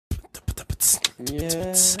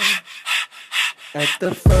Yeah. At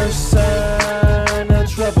the first sign of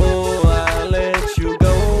trouble, I'll let you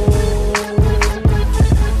go.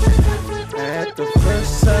 At the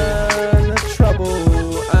first sign of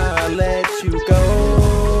trouble, I'll let you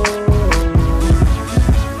go.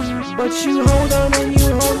 But you hold on and you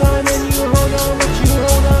hold on and you hold on, but you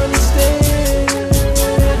hold on instead.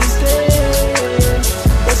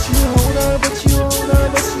 But you hold on, but you hold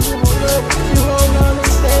on, but you hold on, but you hold on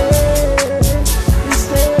instead.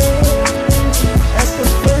 At the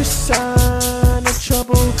first sign of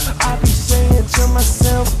trouble, I be saying to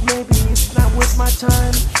myself, maybe it's not worth my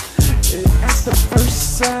time. At the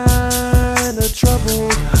first sign of trouble,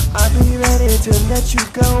 I be ready to let you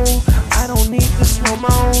go. I don't need this no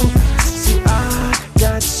more. See, I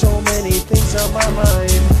got so many things on my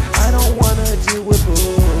mind. I don't wanna deal with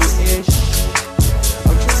bull-ish.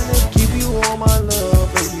 I'm trying to give you all my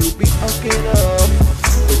love, and you be hooking up,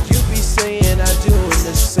 but you be saying I'm doing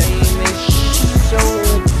the same-ish. So,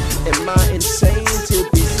 am I insane to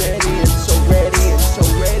be steady and so ready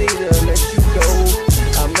to let you go?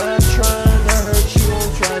 I'm not trying to hurt you,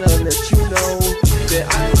 I'm trying to let you know that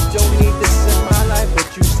I don't need this in my life, but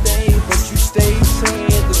you stay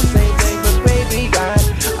saying the same thing. But baby, I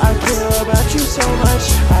care about you so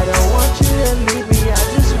much. I don't want you to leave me, I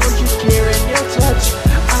just want you care and your touch.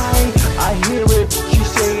 I hear it,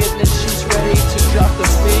 she's saying that she's ready to drop the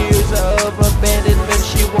fears of abandonment.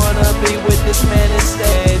 She wanna be with this man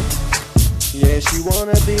instead. Yeah, she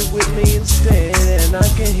wanna be with me instead, and I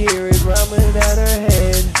can hear it rhyming out her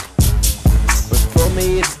head. But for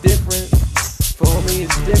me it's different,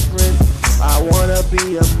 I wanna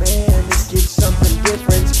be a man that gives something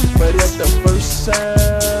different. But at the first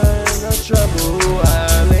sign of trouble,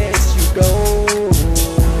 I let you go.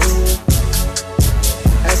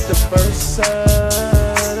 At the first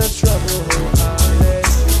sign of trouble, I let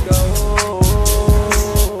you go.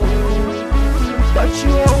 But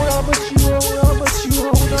you hold on, but you hold on, but you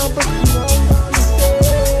hold on, but you hold on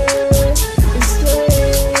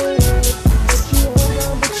instead. But you hold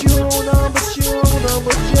on, but you hold on, but you hold on,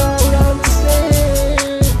 but you hold on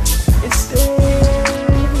instead.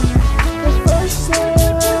 The first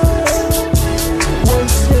sign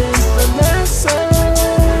worse than the last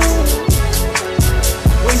sign.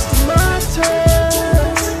 Wasting my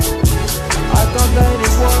time. I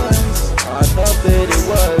thought that it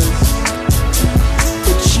was.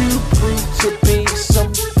 But you proved to be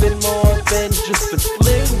something more than just a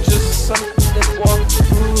fling, just something that walked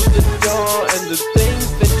through the door. And the things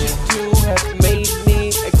that you do have made me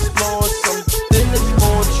explore something that's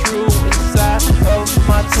more true inside of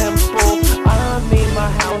my temple. I mean my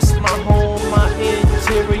house, my home, my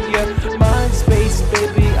interior, mind space,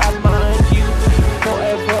 baby, I mind you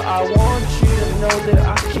forever. I want you to know that I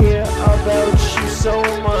care about you so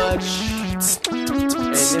much.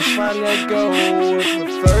 And if I let go of the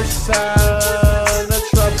first sign of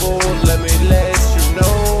trouble, let me let you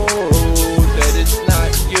know that it's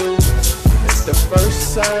not you. It's the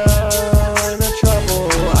first sign of trouble,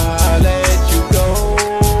 I let you go,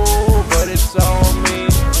 but it's all me.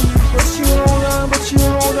 But you hold on, but you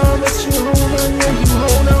hold on, but you hold on, yeah, you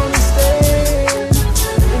hold on instead.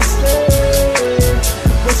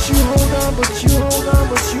 But you hold on, but you hold on,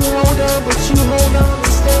 but you hold on, but you hold on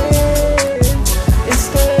instead.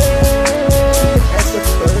 At the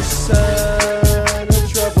first sign of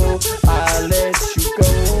trouble, I let you go.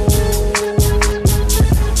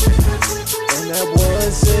 And that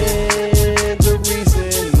wasn't the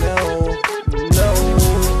reason, no.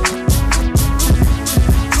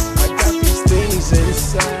 I got these things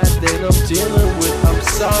inside that I'm dealing with. I'm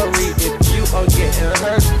sorry if you are getting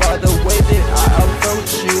hurt by the way that I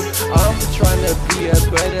approach you. I'm trying to be a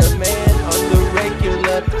better man on the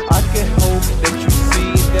regular. I can hope that you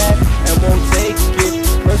see that and won't take it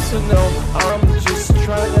personal. I'm just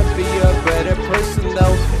trying to be a better person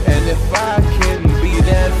though. And if I can be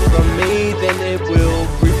that from me, then it will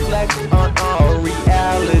reflect on our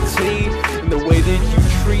reality in the way that you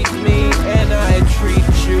treat me and I treat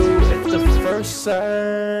you. At the first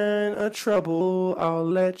sign of trouble, I'll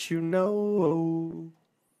let you know.